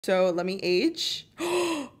So let me age.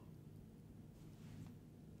 I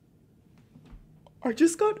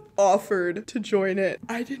just got offered to join it.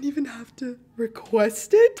 I didn't even have to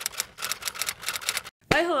request it.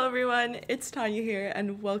 Hi, hello everyone, it's Tanya here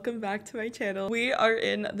and welcome back to my channel. We are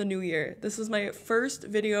in the new year. This is my first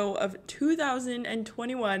video of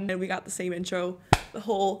 2021 and we got the same intro, the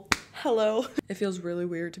whole hello. It feels really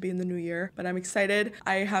weird to be in the new year, but I'm excited.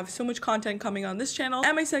 I have so much content coming on this channel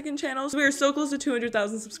and my second channel. So we are so close to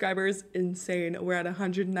 200,000 subscribers. Insane. We're at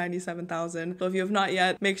 197,000. So if you have not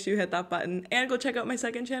yet, make sure you hit that button and go check out my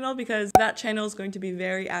second channel because that channel is going to be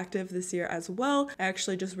very active this year as well. I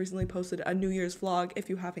actually just recently posted a New Year's vlog. If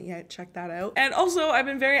you haven't yet, check that out. And also I've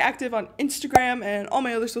been very active on Instagram and all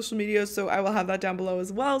my other social medias, so I will have that down below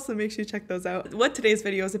as well. So make sure you check those out. What today's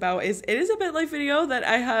video is about is it is a Bitlife video that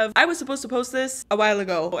I was supposed to post this a while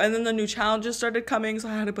ago and then the new challenges started coming, so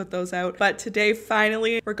I had to put those out. But today,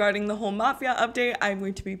 finally, regarding the whole Mafia update, I'm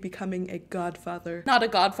going to be becoming a Godfather. Not a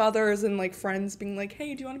Godfather as in like friends being like,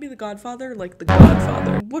 hey, do you want to be the Godfather? Like the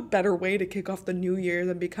Godfather. What better way to kick off the new year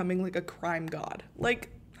than becoming like a crime god?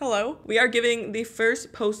 Like, hello. We are giving the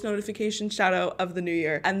first post notification shout out of the new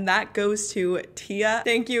year, and that goes to Tia.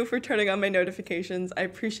 Thank you for turning on my notifications. I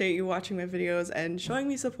appreciate you watching my videos and showing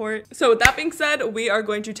me support. So with that being said, we are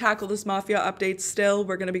going to tackle this Mafia update still.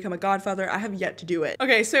 We're going to become a Godfather. I have yet to do it.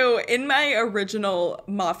 Okay, so in my original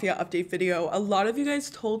Mafia update video, a lot of you guys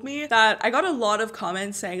told me that I got a lot of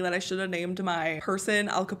comments saying that I should have named my person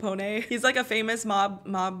Al Capone. He's like a famous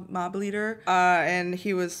mob leader, and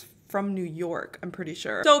he was from New York, I'm pretty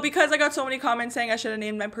sure. So because I got so many comments saying I should have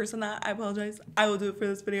named my person that, I apologize. I will do it for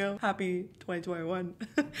this video. Happy 2021.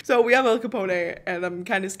 So we have Al Capone and I'm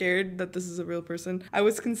kind of scared that this is a real person. I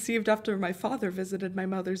was conceived after my father visited my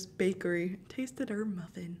mother's bakery, tasted her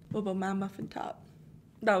muffin. What about my muffin top?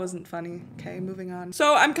 That wasn't funny. Okay, moving on.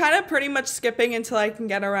 So I'm kind of pretty much skipping until I can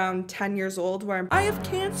get around 10 years old where I have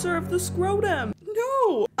cancer of the scrotum.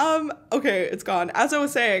 No. Okay, it's gone. As I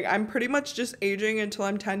was saying, I'm pretty much just aging until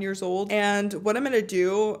I'm 10 years old. And what I'm gonna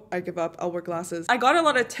do, I give up, I'll wear glasses. I got a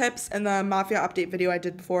lot of tips in the Mafia update video I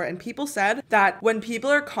did before, and people said that when people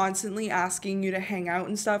are constantly asking you to hang out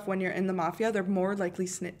and stuff when you're in the Mafia, they're more likely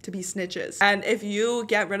to be snitches. And if you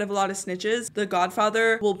get rid of a lot of snitches, the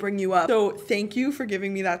Godfather will bring you up. So thank you for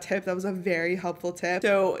giving me that tip. That was a very helpful tip.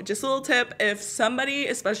 So just a little tip, if somebody,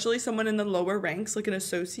 especially someone in the lower ranks, like an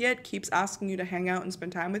associate, keeps asking you to hang out and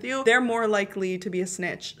spend time with you, they're more likely to be a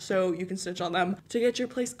snitch. So you can snitch on them to get your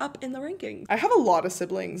place up in the rankings. I have a lot of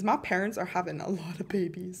siblings. My parents are having a lot of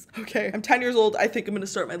babies. Okay, I'm 10 years old. I think I'm gonna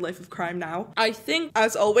start my life of crime now. I think,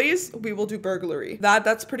 as always, we will do burglary.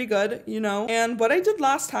 That's pretty good, you know? And what I did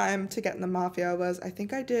last time to get in the Mafia was, I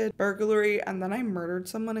think I did burglary and then I murdered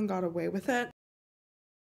someone and got away with it.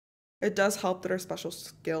 It does help that our special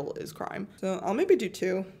skill is crime. So I'll maybe do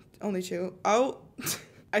two, only two. Oh,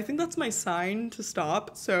 I think that's my sign to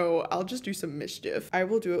stop. So I'll just do some mischief. I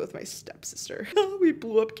will do it with my stepsister. We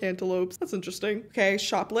blew up cantaloupes. That's interesting. Okay,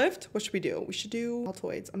 shoplift. What should we do? We should do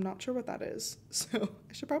Altoids. I'm not sure what that is. So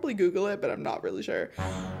I should probably Google it, but I'm not really sure.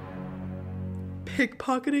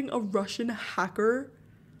 Pickpocketing a Russian hacker.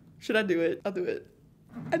 Should I do it? I'll do it.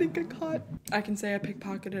 I didn't get caught. I can say I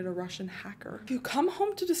pickpocketed a Russian hacker. If you come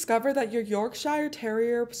home to discover that your Yorkshire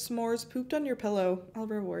Terrier s'mores pooped on your pillow, I'll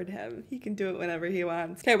reward him. He can do it whenever he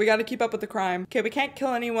wants. Okay, we gotta keep up with the crime. Okay, we can't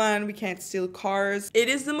kill anyone. We can't steal cars. It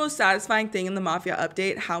is the most satisfying thing in the Mafia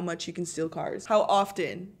update, how much you can steal cars. How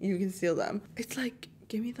often you can steal them. It's like,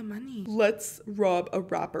 give me the money. Let's rob a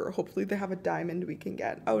rapper. Hopefully they have a diamond we can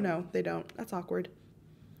get. Oh no, they don't. That's awkward.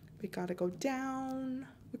 We gotta go down.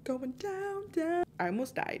 We're going down, down. I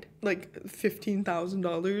almost died. Like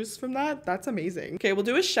 $15,000 from that. That's amazing. Okay, we'll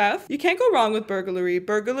do a chef. You can't go wrong with burglary.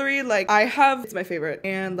 Burglary, like it's my favorite.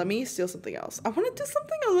 And let me steal something else. I want to do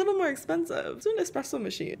something a little more expensive. Do an espresso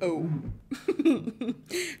machine. Oh.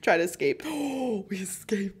 Try to escape. Oh, we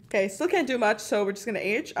escaped. Okay, still can't do much, so we're just gonna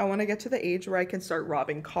age. I want to get to the age where I can start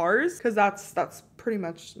robbing cars because that's pretty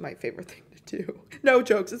much my favorite thing. No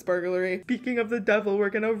jokes, it's burglary. Speaking of the devil, we're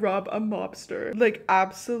gonna rob a mobster. Like,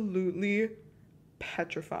 absolutely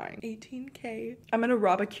petrifying. 18K. I'm gonna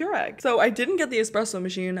rob a Keurig. So I didn't get the espresso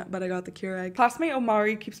machine, but I got the Keurig. Classmate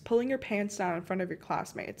Omari keeps pulling your pants down in front of your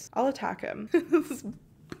classmates. I'll attack him.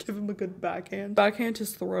 Give him a good backhand. Backhand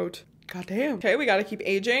his throat. God damn. Okay, we gotta keep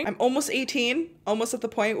aging. I'm almost 18, almost at the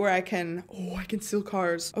point where I can steal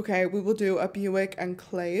cars. Okay, we will do a Buick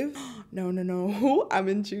Enclave. No. I'm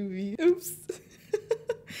in juvie. Oops.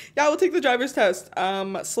 Yeah, we'll take the driver's test.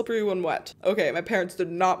 Slippery when wet. Okay, my parents did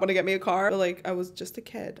not want to get me a car, but like I was just a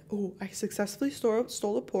kid. Oh, I successfully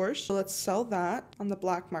stole a Porsche. So let's sell that on the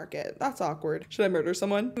black market. That's awkward. Should I murder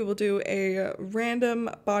someone? We will do a random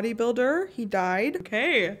bodybuilder. He died.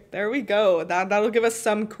 Okay, there we go. That'll give us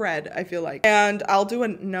some cred, I feel like. And I'll do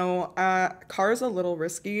car is a little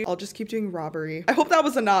risky. I'll just keep doing robbery. I hope that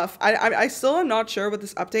was enough. I still am not sure with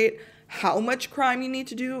this update how much crime you need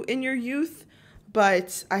to do in your youth,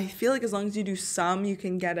 but I feel like as long as you do some, you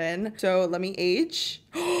can get in. So let me age.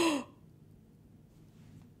 I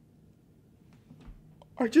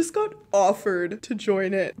just got offered to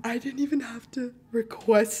join it. I didn't even have to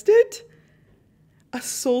request it. A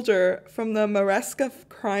soldier from the Maresca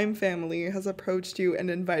crime family has approached you and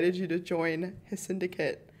invited you to join his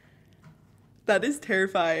syndicate. That is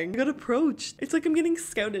terrifying. I got approached. It's like I'm getting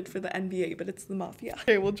scouted for the NBA, but it's the Mafia.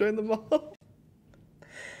 Okay, we'll join them all.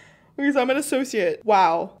 Because I'm an associate.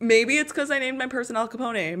 Wow. Maybe it's because I named my person Al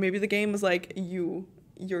Capone. Maybe the game was like,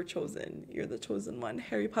 you're chosen. You're the chosen one.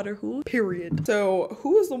 Harry Potter who? Period. So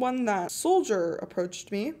who was the one that soldier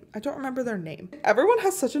approached me? I don't remember their name. Everyone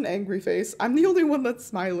has such an angry face. I'm the only one that's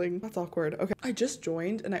smiling. That's awkward. Okay. I just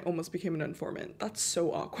joined and I almost became an informant. That's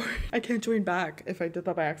so awkward. I can't join back if I did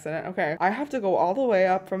that by accident. Okay. I have to go all the way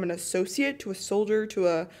up from an associate to a soldier to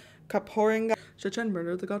a Caporinga. Should I try and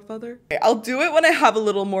murder the Godfather? Okay, I'll do it when I have a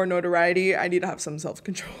little more notoriety. I need to have some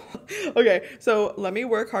self-control. Okay, so let me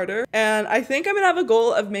work harder. And I think I'm gonna have a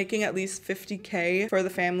goal of making at least 50K for the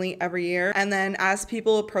family every year. And then as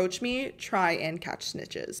people approach me, try and catch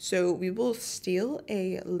snitches. So we will steal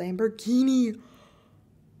a Lamborghini.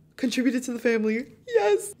 Contributed to the family.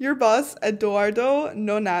 Yes. Your boss, Eduardo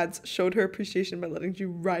Nonads, showed her appreciation by letting you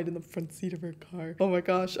ride in the front seat of her car. Oh my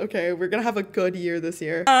gosh. Okay, we're gonna have a good year this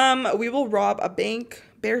year. We will rob a bank.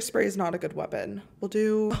 Bear spray is not a good weapon. We'll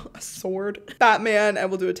do a sword. Batman,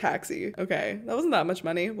 and we'll do a taxi. Okay, that wasn't that much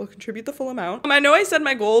money. We'll contribute the full amount. I know I said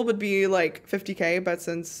my goal would be like 50K, but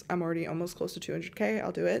since I'm already almost close to 200K,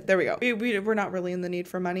 I'll do it. There we go. We're not really in the need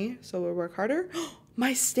for money, so we'll work harder.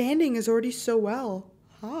 My standing is already so well.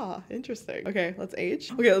 Ah, interesting. Okay, let's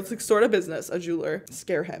age. Okay, let's extort a business, a jeweler.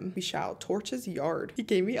 Scare him. We shall torch his yard. He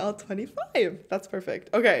gave me L25. That's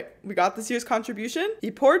perfect. Okay, we got this year's contribution.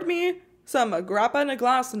 He poured me some grappa in a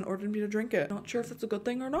glass and ordered me to drink it. Not sure if that's a good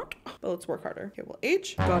thing or not, but let's work harder. Okay, we'll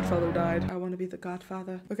age. Godfather died. I want to be the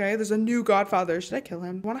Godfather. Okay, there's a new Godfather. Should I kill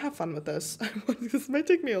him? I want to have fun with this. This might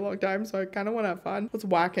take me a long time, so I kind of want to have fun. Let's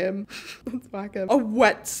whack him. Let's whack him. A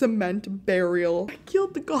wet cement burial. I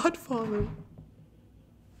killed the Godfather.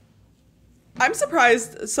 I'm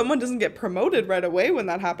surprised someone doesn't get promoted right away when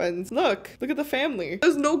that happens. Look at the family.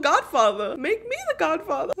 There's no Godfather. Make me the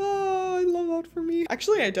Godfather. Oh, I love that for me.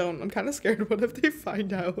 Actually, I don't. I'm kind of scared. What if they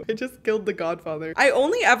find out I just killed the Godfather? I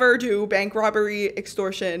only ever do bank robbery,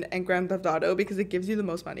 extortion, and Grand Theft Auto because it gives you the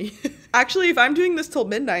most money. Actually, if I'm doing this till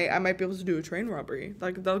midnight, I might be able to do a train robbery.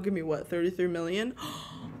 Like, that'll give me what, 33 million?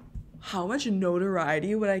 How much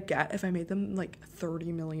notoriety would I get if I made them like $30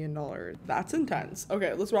 million? That's intense.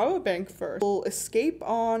 Okay, let's rob a bank first. We'll escape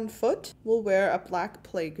on foot. We'll wear a black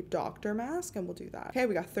plague doctor mask and we'll do that. Okay,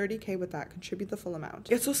 we got 30K with that. Contribute the full amount.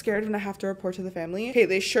 I get so scared when I have to report to the family. Okay,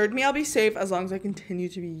 they assured me I'll be safe as long as I continue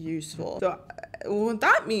to be useful. So what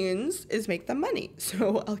that means is make them money.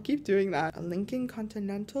 So I'll keep doing that. A Lincoln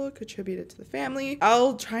Continental contributed to the family.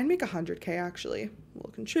 I'll try and make 100K actually.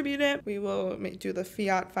 We'll contribute it. We will do the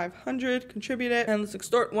Fiat 500, contribute it. And let's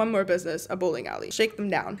extort one more business, a bowling alley. Shake them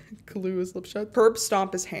down. Glue his lip shut. Curb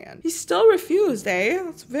stomp his hand. He still refused, eh?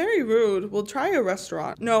 That's very rude. We'll try a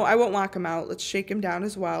restaurant. No, I won't whack him out. Let's shake him down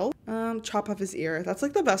as well. Chop off his ear. That's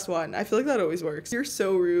like the best one. I feel like that always works. You're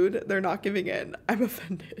so rude. They're not giving in. I'm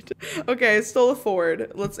offended. Okay, stole a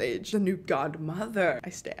Ford. Let's age. The new godmother. I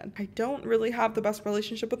stand. I don't really have the best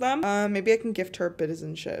relationship with them. Maybe I can gift her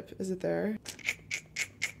citizenship. Is it there?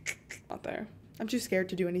 Not there. I'm too scared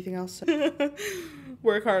to do anything else.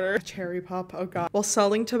 Work harder. Cherry pop. Oh god. While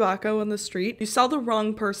selling tobacco on the street, you sell the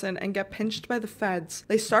wrong person and get pinched by the feds.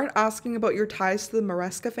 They start asking about your ties to the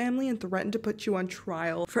Maresca family and threaten to put you on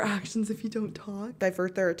trial for actions if you don't talk.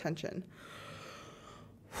 Divert their attention.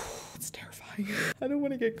 It's terrifying. I don't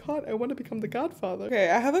want to get caught. I want to become the Godfather. Okay,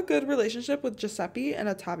 I have a good relationship with Giuseppe and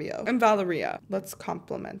Ottavio and Valeria. Let's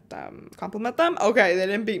compliment them. Compliment them? Okay, they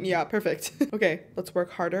didn't beat me up. Perfect. Okay, let's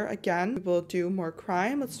work harder again. We will do more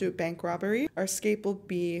crime. Let's do bank robbery. Our escape will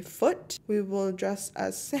be foot. We will dress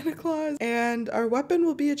as Santa Claus and our weapon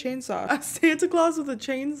will be a chainsaw. A Santa Claus with a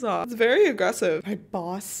chainsaw. It's very aggressive. My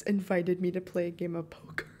boss invited me to play a game of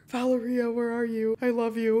poker. Valeria, where are you? I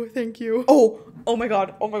love you. Thank you. Oh my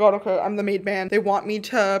god. Oh my god. Okay, I'm the maid man. They want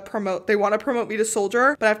to promote me to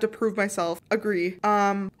soldier, but I have to prove myself. Agree.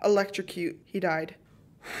 Electrocute. He died.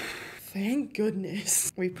 Thank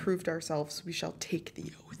goodness. We proved ourselves. We shall take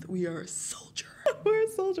the oath. We are a soldier. We're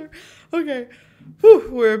a soldier. Okay. Whew,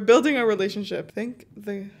 we're building a relationship. Thank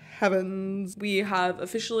the heavens. We have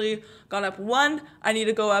officially gone up one. I need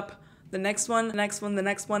to go up the next one, the next one, the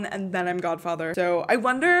next one, and then I'm Godfather. So I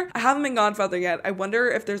wonder, I haven't been Godfather yet. I wonder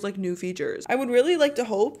if there's like new features. I would really like to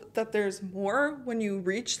hope that there's more when you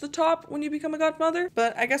reach the top when you become a Godfather,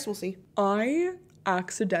 but I guess we'll see. I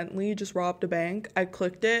accidentally just robbed a bank. I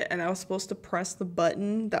clicked it and I was supposed to press the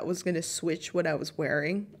button that was gonna switch what I was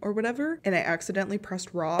wearing or whatever, and I accidentally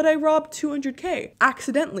pressed rob, but I robbed 200K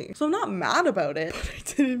accidentally. So I'm not mad about it. I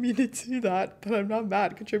didn't mean to do that, but I'm not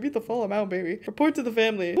mad. Contribute the full amount, baby. Report to the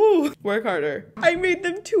family. Woo. Work harder. I made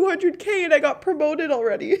them 200K and I got promoted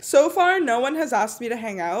already. So far, no one has asked me to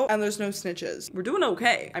hang out and there's no snitches. We're doing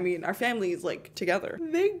okay. I mean, our family is like together.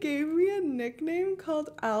 They gave me a nickname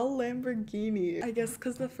called Al Lamborghini. I guess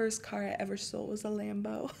because the first car I ever stole was a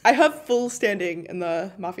Lambo. I have full standing in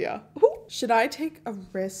the Mafia. Ooh. Should I take a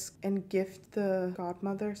risk and gift the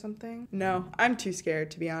godmother something? No, I'm too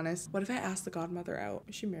scared to be honest. What if I ask the godmother out?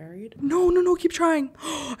 Is she married? No, keep trying.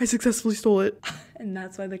 I successfully stole it. And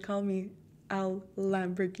that's why they call me Al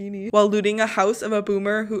Lamborghini. While looting a house of a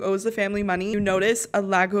boomer who owes the family money, you notice a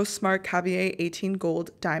Lagos Smart Cavier 18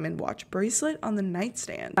 gold diamond watch bracelet on the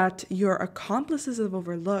nightstand that your accomplices have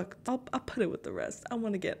overlooked. I'll put it with the rest. I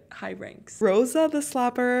want to get high ranks. Rosa the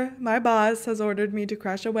slapper, my boss, has ordered me to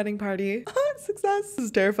crash a wedding party. Success. This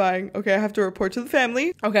is terrifying. Okay, I have to report to the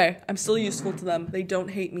family. Okay, I'm still useful to them. They don't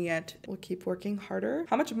hate me yet. We'll keep working harder.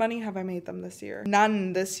 How much money have I made them this year?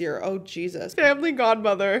 None this year. Oh, Jesus. Family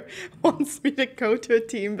godmother wants me to go to a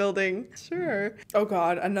team building. Sure. Oh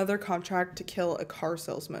god, another contract to kill a car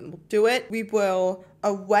salesman. We'll do it. We will.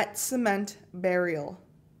 A wet cement burial.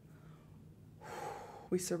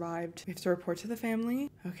 We survived. We have to report to the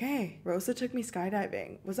family. Okay. Rosa took me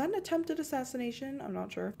skydiving. Was that an attempted assassination? I'm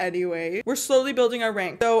not sure. Anyway, we're slowly building our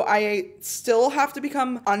rank. So I still have to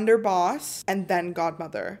become underboss and then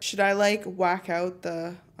godmother. Should I like whack out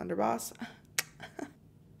the underboss?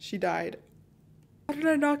 She died. How did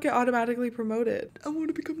I not get automatically promoted? I want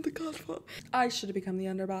to become the godfather. I should have become the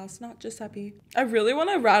underboss, not Giuseppe. I really want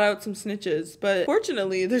to rat out some snitches, but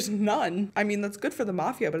fortunately, there's none. I mean, that's good for the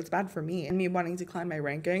Mafia, but it's bad for me. And me wanting to climb my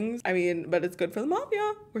rankings. I mean, but it's good for the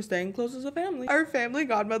Mafia. We're staying close as a family. Our family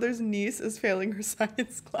godmother's niece is failing her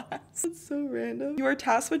science class. It's so random. You are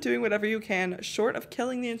tasked with doing whatever you can, short of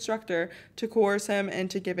killing the instructor, to coerce him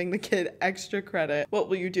into giving the kid extra credit. What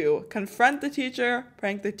will you do? Confront the teacher,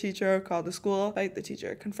 prank the teacher, call the school, fight the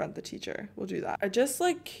teacher, confront the teacher. We'll do that. I just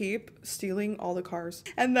like keep stealing all the cars,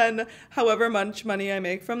 and then however much money I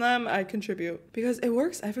make from them, I contribute because it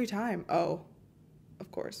works every time. Oh,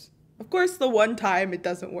 of course. Of course, the one time it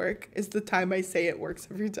doesn't work is the time I say it works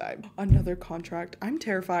every time. Another contract. I'm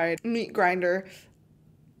terrified. Meat grinder.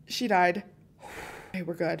 She died. Okay,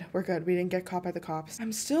 we're good. We're good. We didn't get caught by the cops.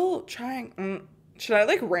 I'm still trying. Should I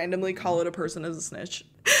like randomly call it a person as a snitch?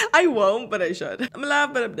 I won't, but I should. I'm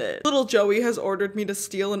alive, but I'm dead. Little Joey has ordered me to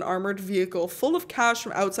steal an armored vehicle full of cash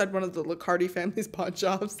from outside one of the Licardi family's pawn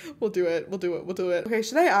shops. We'll do it. We'll do it. We'll do it. Okay,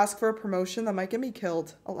 should I ask for a promotion? That might get me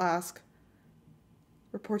killed. I'll ask.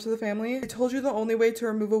 Report to the family. I told you the only way to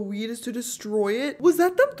remove a weed is to destroy it. Was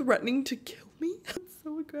that them threatening to kill me? That's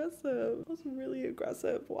so aggressive. That was really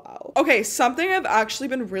aggressive. Wow. Okay, something I've actually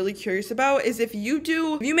been really curious about is if you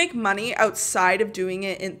make money outside of doing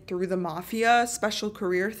it through the Mafia special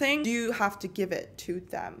career thing, do you have to give it to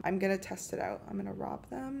them? I'm gonna test it out. I'm gonna rob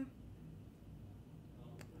them.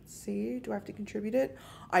 Let's see, do I have to contribute it?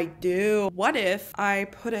 I do. What if I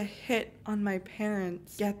put a hit on my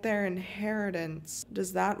parents, get their inheritance?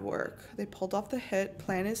 Does that work? They pulled off the hit,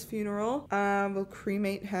 plan his funeral, we'll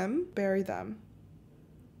cremate him, bury them.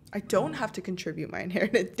 I don't have to contribute my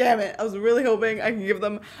inheritance. Damn it. I was really hoping I could give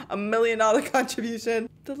them $1 million contribution.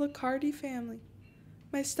 The Licardi family.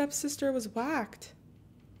 My stepsister was whacked.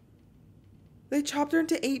 They chopped her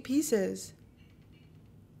into 8 pieces.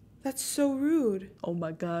 That's so rude. Oh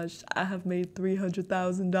my gosh, I have made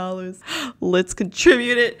 $300,000. Let's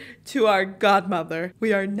contribute it to our godmother.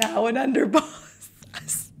 We are now an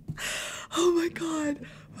underboss. Oh my god.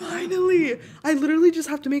 Finally! I literally just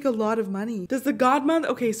have to make a lot of money. Does the godmother...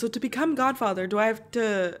 Okay, so to become godfather, do I have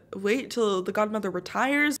to wait till the godmother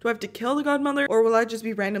retires? Do I have to kill the godmother? Or will I just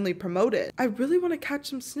be randomly promoted? I really want to catch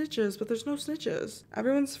some snitches, but there's no snitches.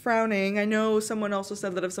 Everyone's frowning. I know someone also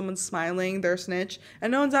said that if someone's smiling, they're a snitch.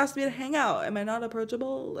 And no one's asked me to hang out. Am I not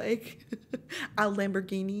approachable? Like, a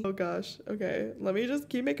Lamborghini? Oh gosh. Okay, let me just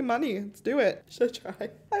keep making money. Let's do it. Should I try?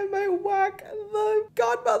 I might whack the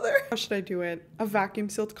godmother. How should I do it? A vacuum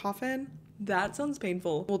sealed coffin? That sounds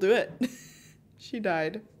painful. We'll do it. She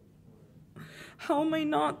died. How am I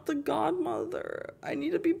not the godmother? I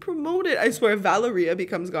need to be promoted. I swear if Valeria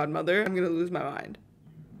becomes godmother, I'm gonna lose my mind.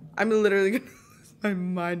 I'm literally gonna lose my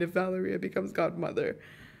mind if Valeria becomes godmother.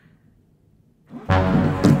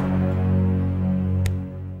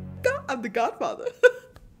 I'm the godfather.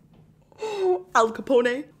 Al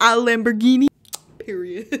Capone. Al Lamborghini.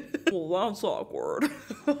 Period. Well, that's awkward.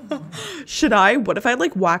 Should I? What if I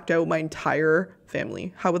like whacked out my entire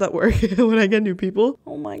family? How would that work? Would I get new people?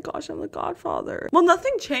 Oh my gosh, I'm the godfather. Well,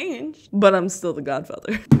 nothing changed, but I'm still the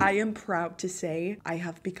godfather. I am proud to say I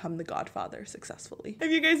have become the godfather successfully.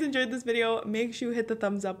 If you guys enjoyed this video, make sure you hit the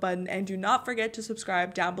thumbs up button and do not forget to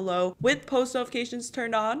subscribe down below with post notifications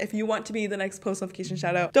turned on if you want to be the next post notification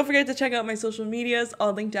shout out. Don't forget to check out my social medias,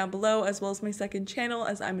 all linked down below, as well as my second channel,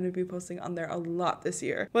 as I'm going to be posting on there a lot this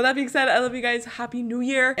year. With that being said, I love you guys. Happy New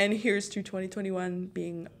Year, and here's to 2021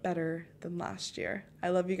 being better than last year. I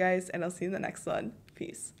love you guys, and I'll see you in the next one.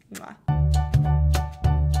 Peace. Mwah.